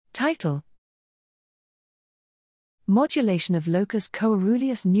Title: Modulation of locus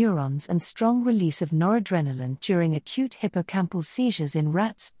coeruleus neurons and strong release of noradrenaline during acute hippocampal seizures in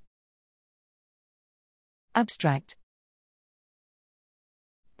rats. Abstract: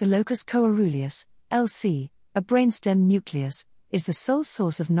 The locus coeruleus, LC, a brainstem nucleus, is the sole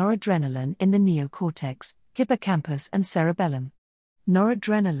source of noradrenaline in the neocortex, hippocampus and cerebellum.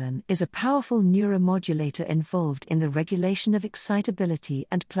 Noradrenaline is a powerful neuromodulator involved in the regulation of excitability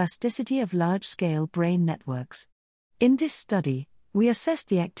and plasticity of large-scale brain networks. In this study, we assessed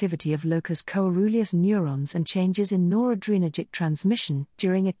the activity of locus coeruleus neurons and changes in noradrenergic transmission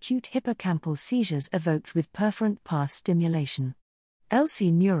during acute hippocampal seizures evoked with perforant path stimulation.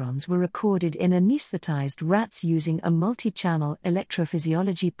 LC neurons were recorded in anesthetized rats using a multi-channel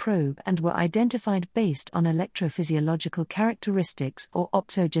electrophysiology probe and were identified based on electrophysiological characteristics or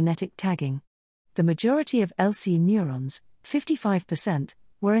optogenetic tagging. The majority of LC neurons, 55%,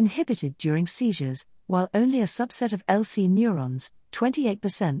 were inhibited during seizures, while only a subset of LC neurons,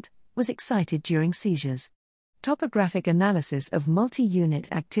 28%, was excited during seizures. Topographic analysis of multi-unit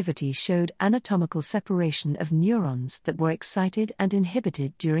activity showed anatomical separation of neurons that were excited and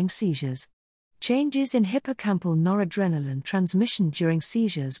inhibited during seizures. Changes in hippocampal noradrenaline transmission during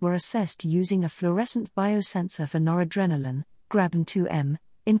seizures were assessed using a fluorescent biosensor for noradrenaline, GRABN2M,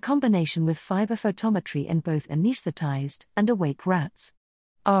 in combination with fiber photometry in both anesthetized and awake rats.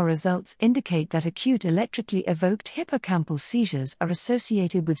 Our results indicate that acute electrically evoked hippocampal seizures are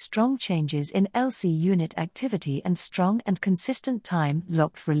associated with strong changes in LC unit activity and strong and consistent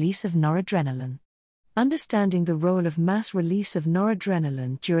time-locked release of noradrenaline. Understanding the role of mass release of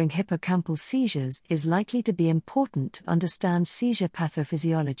noradrenaline during hippocampal seizures is likely to be important to understand seizure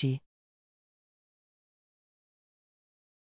pathophysiology.